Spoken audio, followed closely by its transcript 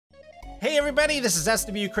Hey everybody, this is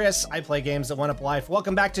SWChris. I play games that one up life.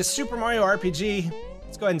 Welcome back to Super Mario RPG.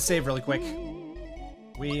 Let's go ahead and save really quick.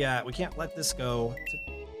 We can't let this go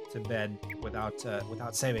to bed without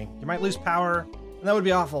saving. You might lose power, and that would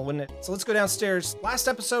be awful, wouldn't it? So let's go downstairs. Last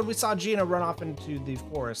episode, we saw Geno run off into the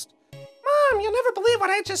forest. Mom, you'll never believe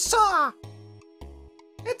what I just saw.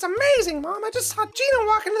 It's amazing, Mom. I just saw Geno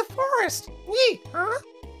walk into the forest. Neat, huh?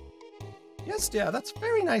 Yes, dear. That's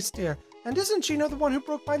very nice, dear. And isn't Geno the one who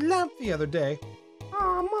broke my lamp the other day?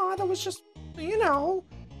 Aw, Ma, that was just, you know.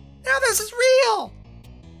 Now this is real!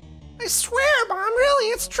 I swear, Mom,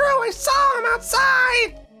 really, it's true. I saw him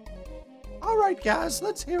outside! All right, guys,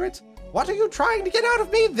 let's hear it. What are you trying to get out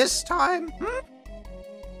of me this time, Mom,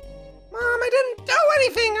 I didn't do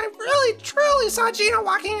anything. I really, truly saw Geno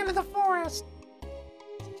walking into the forest.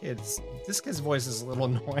 This kid's voice is a little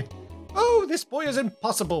annoying. Oh, this boy is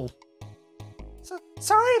impossible. So,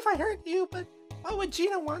 sorry if I hurt you, but what would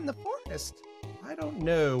Geno want in the forest? I don't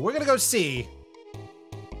know. We're gonna go see.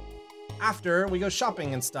 After we go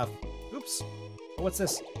shopping and stuff. Oops. Oh, what's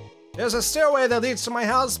this? There's a stairway that leads to my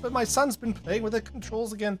house, but my son's been playing with the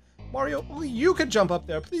controls again. Mario, only you could jump up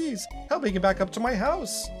there. Please, help me get back up to my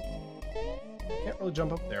house. Can't really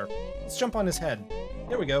jump up there. Let's jump on his head.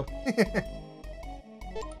 There we go.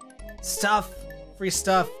 Stuff. Free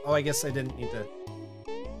stuff. Oh, I guess I didn't need to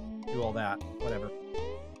do all that. Whatever.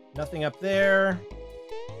 Nothing up there.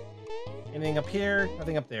 Anything up here?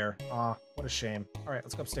 Nothing up there. Aw, what a shame. Alright,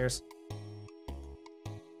 let's go upstairs.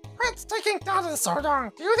 What's taking Dada so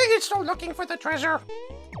long? Do you think it's still looking for the treasure?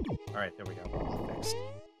 Alright, there we go. Fixed.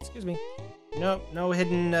 Excuse me. Nope, no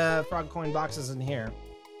hidden frog coin boxes in here.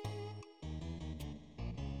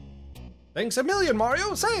 Thanks a million,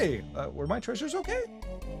 Mario! Say, were my treasures okay?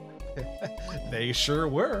 They sure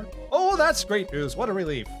were. Oh, that's great news. What a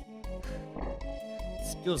relief.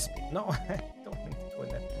 Excuse me. No, I don't want to go in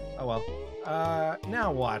there. Oh well.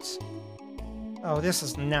 Now what? Oh, this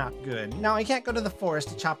is not good. Now I can't go to the forest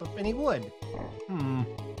to chop up any wood.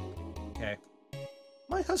 Okay.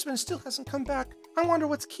 My husband still hasn't come back. I wonder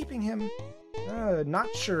what's keeping him. Not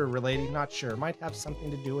sure, lady. Not sure. Might have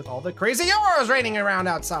something to do with all the crazy arrows raining around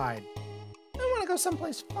outside. I want to go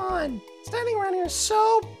someplace fun. Standing around here is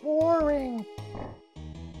so boring.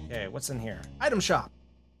 Okay, what's in here? Item shop.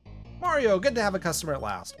 Mario, good to have a customer at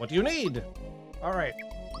last. What do you need? All right.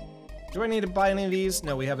 Do I need to buy any of these?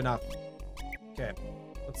 No, we have enough. Okay,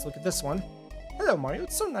 let's look at this one. Hello, Mario.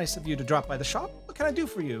 It's so nice of you to drop by the shop. What can I do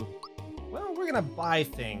for you? Well, we're gonna buy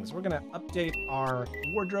things. We're gonna update our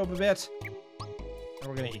wardrobe a bit. And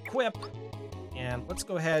we're gonna equip. And let's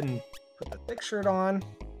go ahead and put the thick shirt on.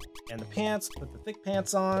 And the pants, put the thick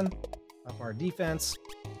pants on. Up our defense.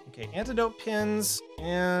 Okay, antidote pins.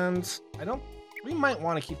 And we might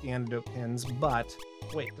want to keep the antidote pins, but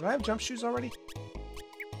wait, did I have jump shoes already?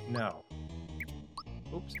 No.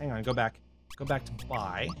 Oops, hang on, go back. Go back to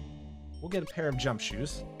buy. We'll get a pair of jump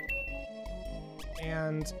shoes.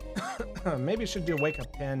 And maybe I should do a wake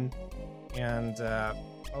up pin. And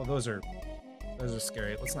oh, those are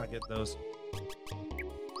scary. Let's not get those.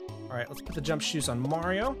 Alright, let's put the jump shoes on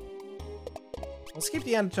Mario. Let's keep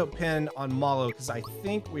the antidote pin on Mallow, because I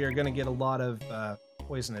think we are going to get a lot of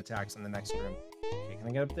poison attacks in the next room. Okay, can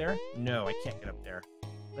I get up there? No, I can't get up there.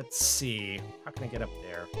 Let's see. How can I get up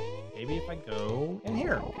there? Maybe if I go in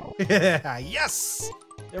here. Yes!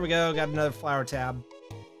 There we go. Got another flower tab.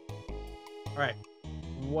 Alright.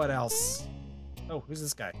 What else? Oh, who's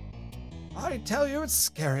this guy? I tell you, it's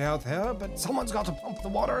scary out there, but someone's got to pump the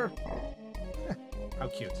water. How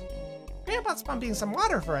cute. Grandpa's pumping some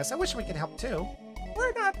water for us. I wish we could help too.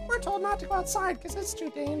 We're told not to go outside because it's too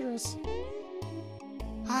dangerous.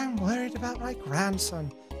 I'm worried about my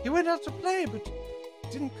grandson. He went out to play, but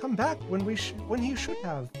didn't come back when he should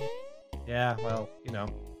have. Yeah, well, you know,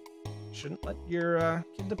 shouldn't let your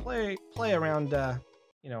kid to play around,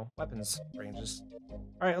 you know, weapons ranges.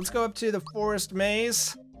 All right, let's go up to the forest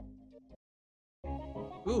maze.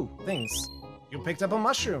 Ooh, things. You picked up a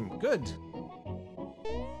mushroom. Good.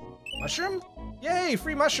 Mushroom? Yay,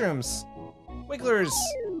 free mushrooms. Wigglers.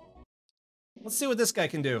 Let's see what this guy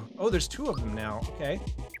can do. Oh, there's two of them now. Okay.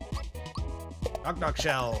 Knock knock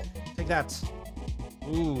shell. Take that.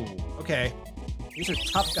 Ooh, okay. These are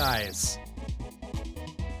tough guys.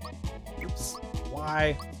 Oops.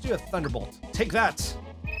 Why? Let's do a thunderbolt. Take that.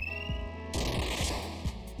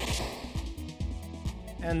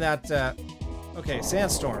 And that, okay,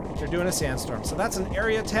 sandstorm. They're doing a sandstorm. So that's an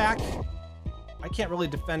area attack. I can't really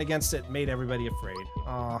defend against it. Made everybody afraid.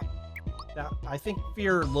 I think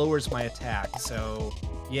fear lowers my attack. So,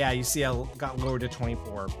 yeah, you see I got lowered to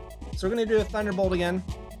 24. So we're going to do a thunderbolt again.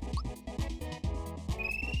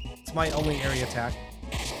 It's my only area attack.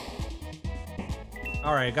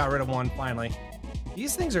 Alright, got rid of one, finally.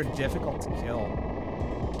 These things are difficult to kill.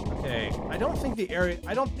 Okay, I don't think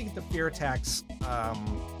the fear attacks,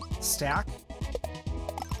 stack.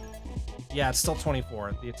 Yeah, it's still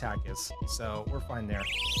 24, the attack is. So, we're fine there.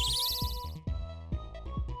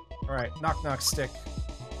 Alright, knock knock stick.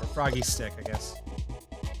 Or froggy stick, I guess.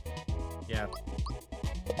 Yeah.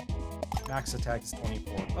 Max attack is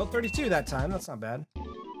 24. Oh, 32 that time, that's not bad.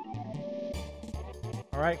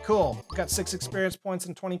 Alright, cool. We got 6 experience points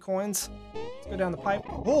and 20 coins. Let's go down the pipe.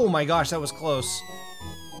 Oh my gosh, that was close.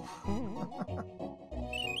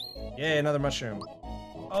 Yay, another mushroom.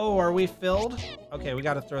 Oh, are we filled? Okay, we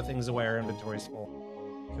gotta throw things away. Our inventory's full.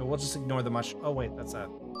 Okay, we'll just ignore the mushroom. Oh, wait, that's a...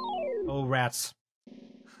 Oh, rats.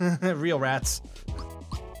 Real rats.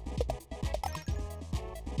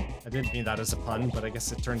 I didn't mean that as a pun, but I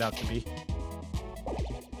guess it turned out to be.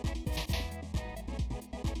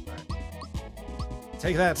 Right.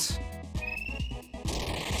 Take that.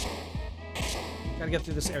 Gotta get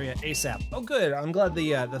through this area ASAP. Oh, good. I'm glad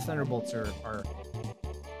the thunderbolts are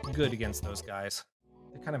good against those guys.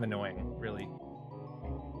 They're kind of annoying, really.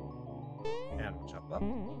 And we'll jump up.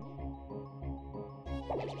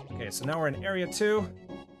 Okay, so now we're in area 2.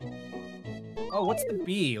 Oh, what's the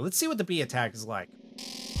bee? Let's see what the bee attack is like.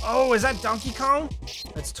 Oh, is that Donkey Kong?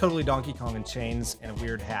 That's totally Donkey Kong in chains and a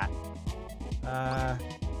weird hat.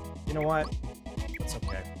 You know what? That's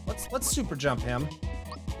okay. Let's super jump him.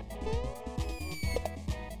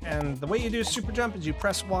 And the way you do super jump is you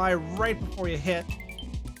press Y right before you hit,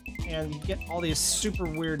 and you get all these super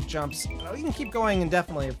weird jumps. You can keep going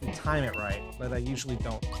indefinitely if you time it right, but I usually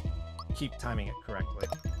don't keep timing it correctly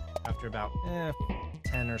after about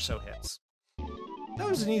 10 or so hits. That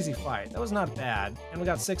was an easy fight. That was not bad, and we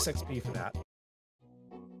got 6 XP for that.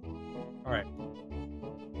 Alright.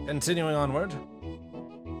 Continuing onward.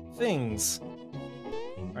 Things.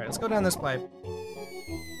 Alright, let's go down this pipe.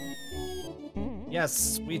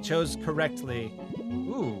 Yes, we chose correctly.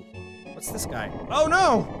 Ooh, what's this guy? Oh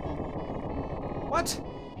no! What?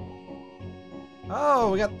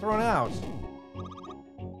 Oh, we got thrown out.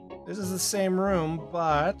 This is the same room,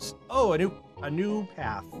 but... Oh, a new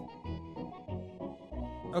path.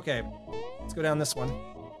 Okay, let's go down this one.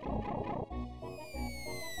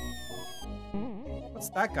 What's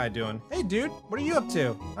that guy doing? Hey, dude, what are you up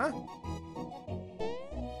to? Huh?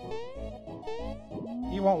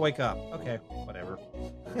 He won't wake up. Okay, whatever.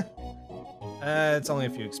 It's only a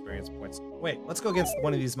few experience points. Wait, let's go against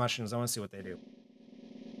one of these mushrooms. I want to see what they do.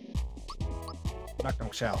 Knock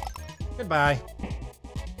knock shell. Goodbye.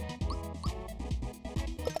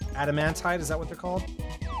 Adamantite, is that what they're called?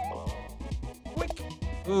 Quick.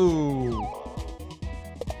 Ooh.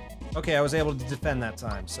 Okay, I was able to defend that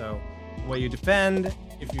time. So, the way you defend,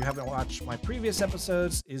 if you haven't watched my previous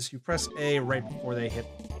episodes, is you press A right before they hit,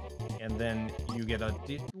 and then you get a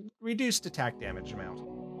reduced attack damage amount.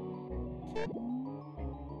 Okay.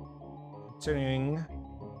 Continuing.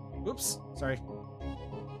 Oops, sorry.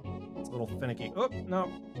 It's a little finicky. Oh,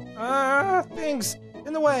 no. Ah, things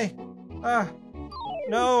in the way.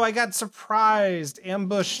 No, I got surprised,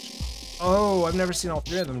 ambushed. Oh, I've never seen all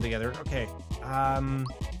 3 of them together. Okay.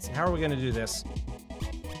 Let's see, how are we gonna do this?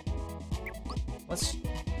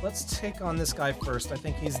 Let's take on this guy first. I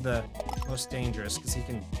think he's the most dangerous because he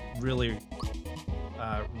can really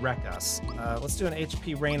wreck us. Let's do an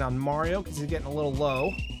HP rain on Mario because he's getting a little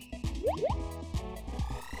low.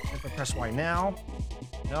 If I press Y now.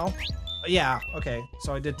 No? Yeah, okay.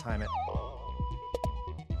 So I did time it.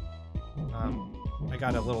 I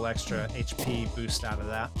got a little extra HP boost out of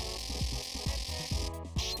that.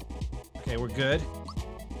 Okay, we're good.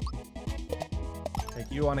 Take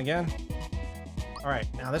you on again. Alright,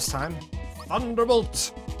 now this time,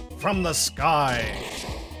 Thunderbolt from the sky.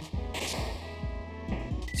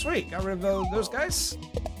 Sweet, got rid of those guys.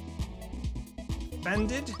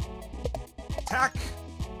 Bended. Attack.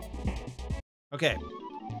 Okay.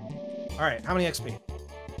 Alright, how many XP?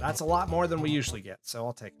 That's a lot more than we usually get, so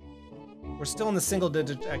I'll take it. We're still in the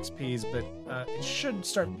single-digit XPs, but it should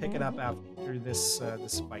start picking up after this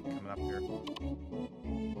this fight coming up here.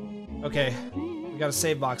 Okay, we got a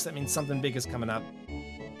save box. That means something big is coming up.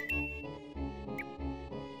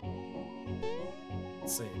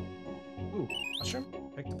 Let's see. Ooh, mushroom?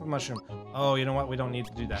 Picked up a mushroom. Oh, you know what? We don't need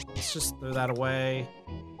to do that. Let's just throw that away.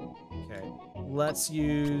 Okay, let's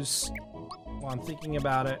use... While I'm thinking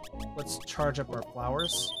about it, let's charge up our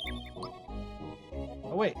flowers.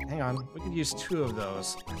 Oh wait, hang on. We could use 2 of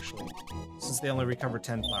those, actually, since they only recover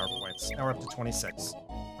 10 flower points. Now we're up to 26.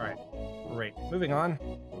 Alright, great. Moving on.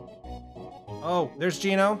 Oh, there's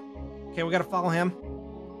Geno. Okay, we gotta follow him.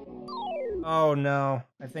 Oh no,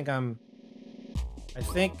 I think I'm I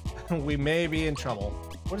think we may be in trouble.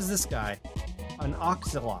 What is this guy? An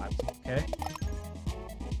oxalot. Okay.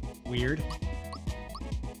 Weird.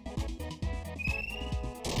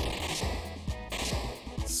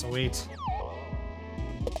 Sweet.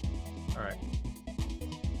 Alright.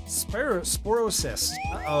 Sporocyst.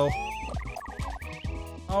 Uh-oh.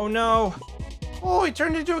 Oh no! Oh, he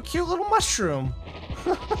turned into a cute little mushroom!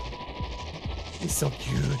 He's so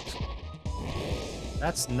cute.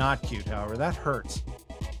 That's not cute, however. That hurts.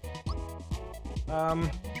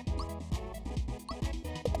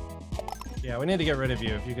 Yeah, we need to get rid of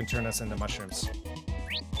you if you can turn us into mushrooms.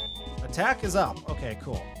 Attack is up. Okay,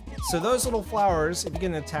 cool. So those little flowers, if you get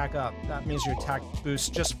an attack up, that means your attack boosts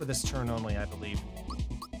just for this turn only, I believe.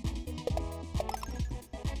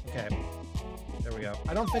 Okay. There we go.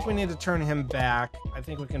 I don't think we need to turn him back. I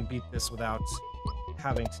think we can beat this without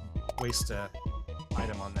having to waste a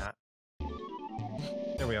item on that.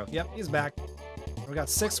 There we go. Yep, he's back. We got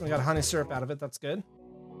 6, and we got honey syrup out of it. That's good.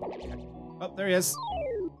 Okay. Oh, there he is.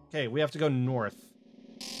 Okay, we have to go north.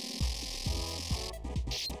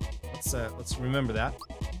 Let's remember that.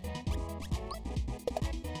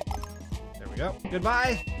 There we go.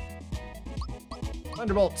 Goodbye.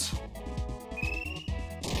 Thunderbolt.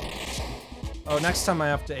 Oh, next time I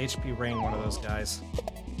have to HP rain one of those guys.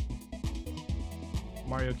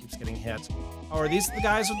 Mario keeps getting hit. Oh, are these the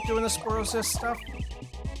guys doing the Sporocyst stuff?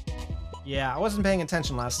 Yeah, I wasn't paying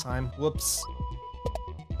attention last time. Whoops.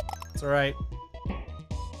 It's alright.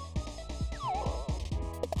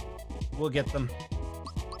 We'll get them.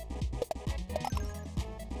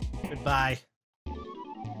 Goodbye.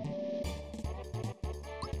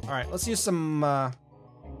 Alright, let's use some,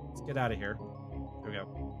 let's get out of here. There we go.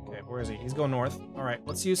 Okay, where is he? He's going north. Alright,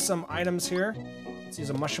 let's use some items here. Let's use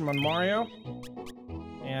a mushroom on Mario.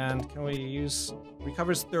 And can we use...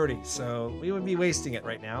 Recovers 30, so we would be wasting it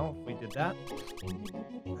right now if we did that.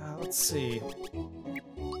 Let's see.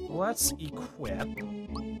 Let's equip.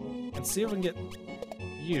 And see if we can get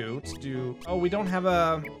you to do... Oh, we don't have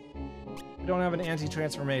a... We don't have an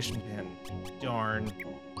anti-transformation pin. Darn.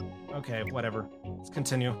 Okay, whatever. Let's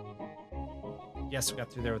continue. Yes, we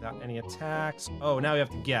got through there without any attacks. Oh, now we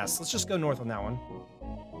have to guess. Let's just go north on that one.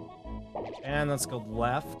 And let's go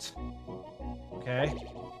left. Okay.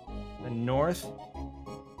 Then north.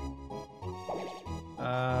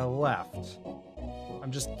 Left.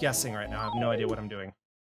 I'm just guessing right now. I have no idea what I'm doing.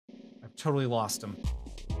 I've totally lost him.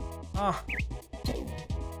 Ah.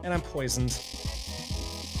 And I'm poisoned.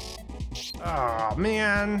 Oh,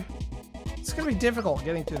 man. It's gonna be difficult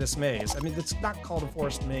getting through this maze. I mean, it's not called a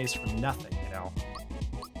forest maze for nothing, you know?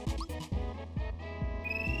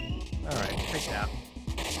 Alright, take that.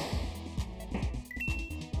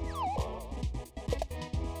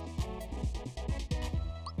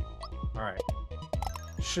 Alright.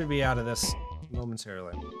 Should be out of this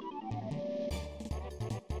momentarily.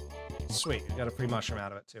 Sweet, we got a free mushroom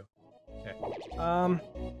out of it, too. Okay.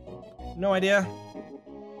 No idea.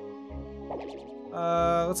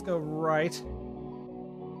 Let's go right.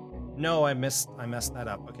 No, I messed that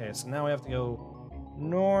up. Okay, so now we have to go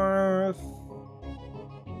north.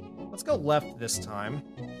 Let's go left this time.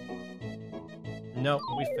 Nope,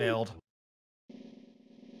 we failed.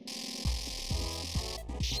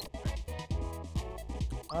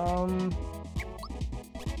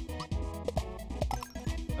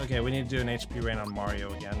 Okay, we need to do an HP rain on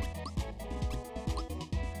Mario again.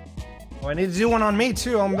 Oh, I need to do one on me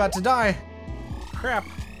too. I'm about to die. Crap.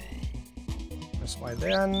 Press Y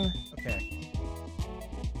then. Okay.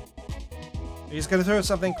 He's gonna throw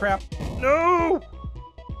something. Crap. No!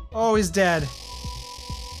 Oh, he's dead.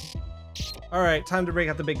 Alright, time to break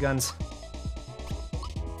out the big guns.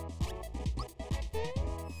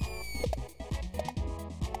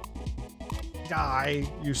 Die,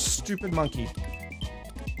 you stupid monkey.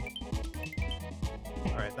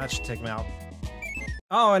 Alright, that should take him out.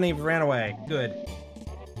 Oh, and he ran away. Good.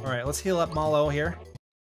 Alright, let's heal up Mallow here.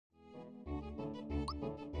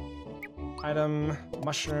 Item,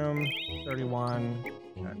 mushroom, 31.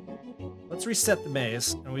 Okay. Let's reset the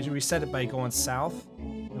maze, and we reset it by going south.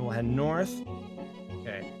 And we'll head north.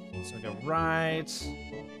 Okay, so go right.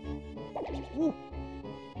 Woo.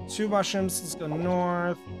 2 mushrooms, let's go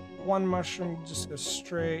north. 1 mushroom, just go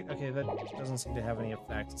straight. Okay, that doesn't seem to have any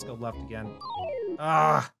effect. Let's go left again.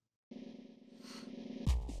 Ah!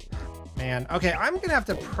 Man, okay, I'm gonna have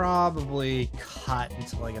to probably cut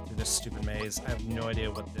until I get through this stupid maze. I have no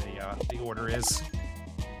idea what the order is.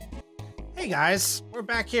 Hey guys, we're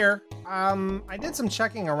back here. I did some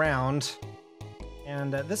checking around,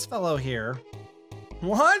 and this fellow here...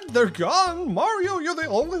 What? They're gone? Mario, you're the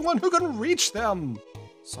only one who can reach them!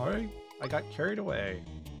 Sorry, I got carried away.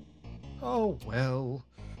 Oh, well.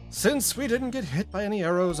 Since we didn't get hit by any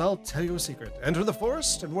arrows, I'll tell you a secret. Enter the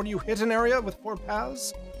forest, and when you hit an area with 4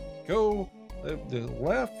 paths, go the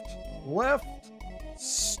left,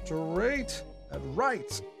 straight, and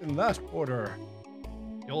right, in that order.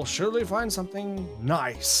 You'll surely find something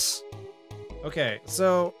nice. Okay,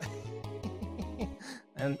 so...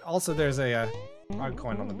 and also there's a odd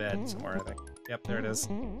coin on the bed somewhere, I think. Yep, there it is.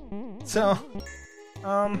 So,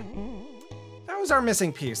 that was our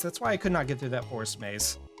missing piece. That's why I could not get through that forest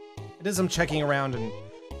maze. It is I'm checking around and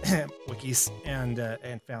wikis and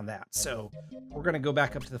found that. So we're gonna go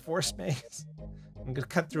back up to the forest maze. I'm gonna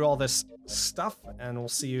cut through all this stuff, and we'll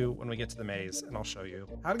see you when we get to the maze, and I'll show you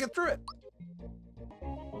how to get through it.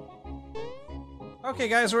 Okay,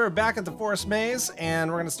 guys, we're back at the forest maze, and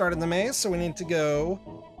we're gonna start in the maze. So we need to go.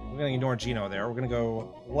 We're gonna ignore Geno there. We're gonna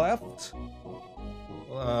go left,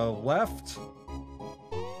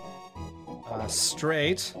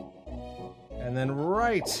 straight, and then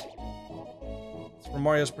right. It's from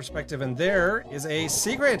Mario's perspective, and there is a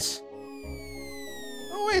secret.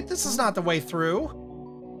 Oh wait, this is not the way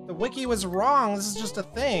through. The wiki was wrong. This is just a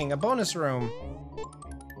thing, a bonus room.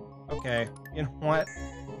 Okay, you know what?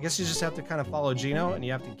 I guess you just have to kind of follow Geno, and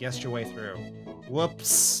you have to guess your way through.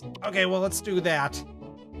 Whoops. Okay, well, let's do that.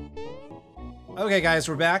 Okay, guys,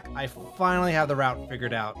 we're back. I finally have the route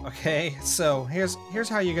figured out. Okay, so here's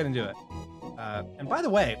how you're gonna do it. And by the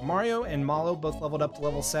way, Mario and Mallow both leveled up to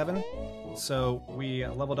level 7, so we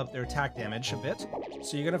leveled up their attack damage a bit.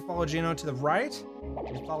 So you're gonna follow Geno to the right,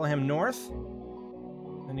 you follow him north,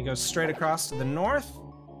 then you go straight across to the north,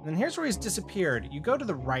 and then here's where he's disappeared. You go to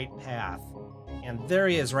the right path, and there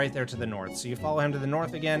he is right there to the north. So you follow him to the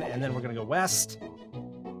north again, and then we're gonna go west,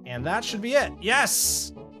 and that should be it.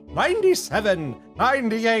 Yes! 97,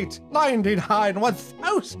 98, 99,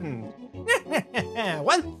 1,000!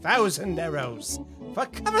 1,000 arrows. For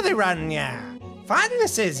cover they run, yeah.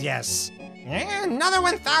 Fondnesses, yes. Another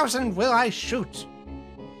 1,000 will I shoot.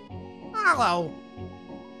 Mallow.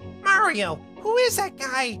 Mario, who is that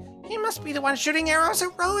guy? He must be the one shooting arrows at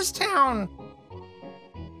Rosetown.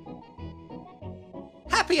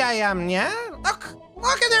 Happy I am, yeah? Look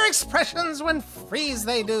at their expressions when freeze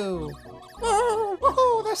they do.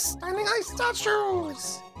 Whoa, they're standing like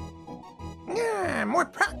statues. Yeah, more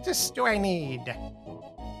practice do I need.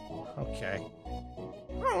 Okay.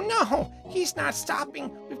 Oh no, he's not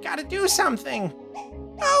stopping. We've got to do something.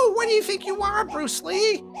 Oh, what do you think you are, Bruce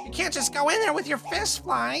Lee? You can't just go in there with your fists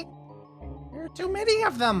flying. There are too many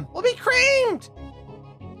of them. We'll be creamed.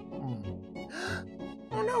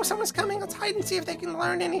 Oh no, someone's coming. Let's hide and see if they can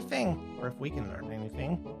learn anything. Or if we can learn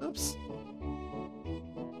anything. Oops.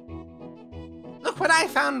 Look what I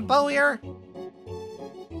found, Bowyer.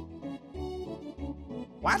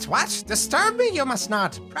 What? Disturb me you must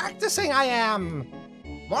not. Practicing I am.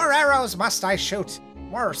 More arrows must I shoot.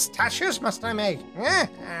 More statues must I make.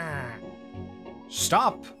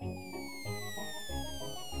 Stop.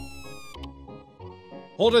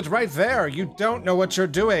 Hold it right there. You don't know what you're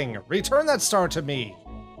doing. Return that star to me.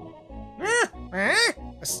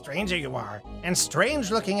 A stranger you are. And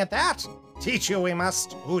strange looking at that. Teach you we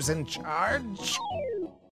must. Who's in charge?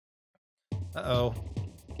 Uh-oh.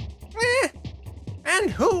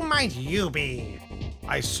 And who might you be?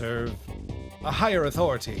 I serve a higher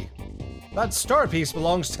authority. That star piece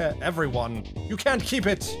belongs to everyone. You can't keep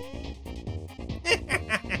it.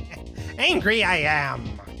 Angry I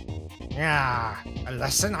am. Yeah, a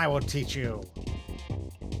lesson I will teach you.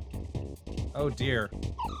 Oh dear,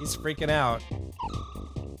 he's freaking out.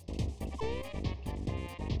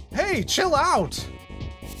 Hey, chill out!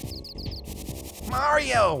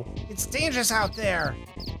 Mario, it's dangerous out there.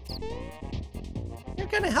 You're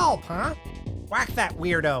gonna help, huh? Whack that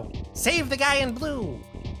weirdo. Save the guy in blue.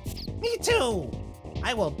 Me too.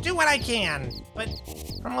 I will do what I can, but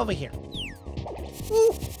from over here.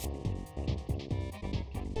 Ooh.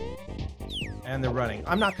 And they're running.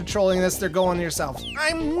 I'm not controlling this, they're going yourselves.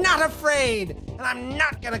 I'm not afraid, and I'm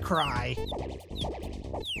not gonna cry.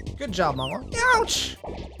 Good job, Mama. Ouch!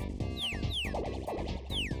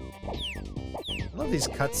 I love these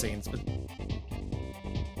cutscenes, but...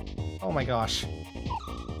 oh my gosh.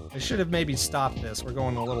 I should have maybe stopped this. We're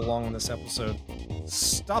going a little long in this episode.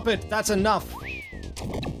 Stop it! That's enough!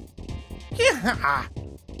 Yeah.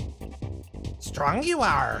 Strong you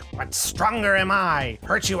are, but stronger am I.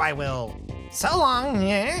 Hurt you I will. So long,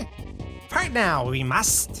 yeah? Part now, we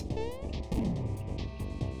must.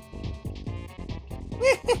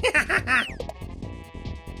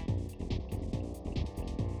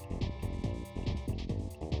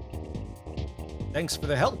 Thanks for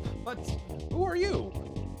the help, but who are you?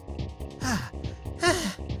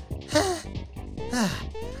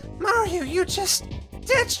 are you? You just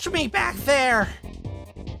ditched me back there!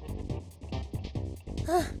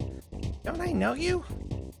 Huh? Don't I know you?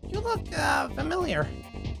 You look, familiar.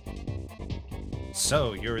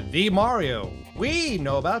 So, you're the Mario. We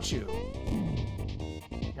know about you.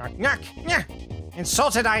 Knock, knock, yeah.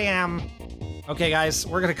 Insulted I am. Okay, guys,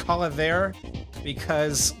 we're gonna call it there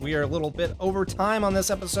because we are a little bit over time on this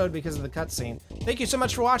episode because of the cutscene. Thank you so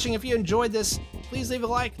much for watching. If you enjoyed this, please leave a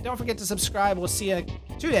like. Don't forget to subscribe. We'll see you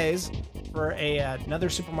in 2 days for another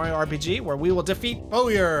Super Mario RPG where we will defeat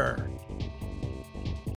Bowyer.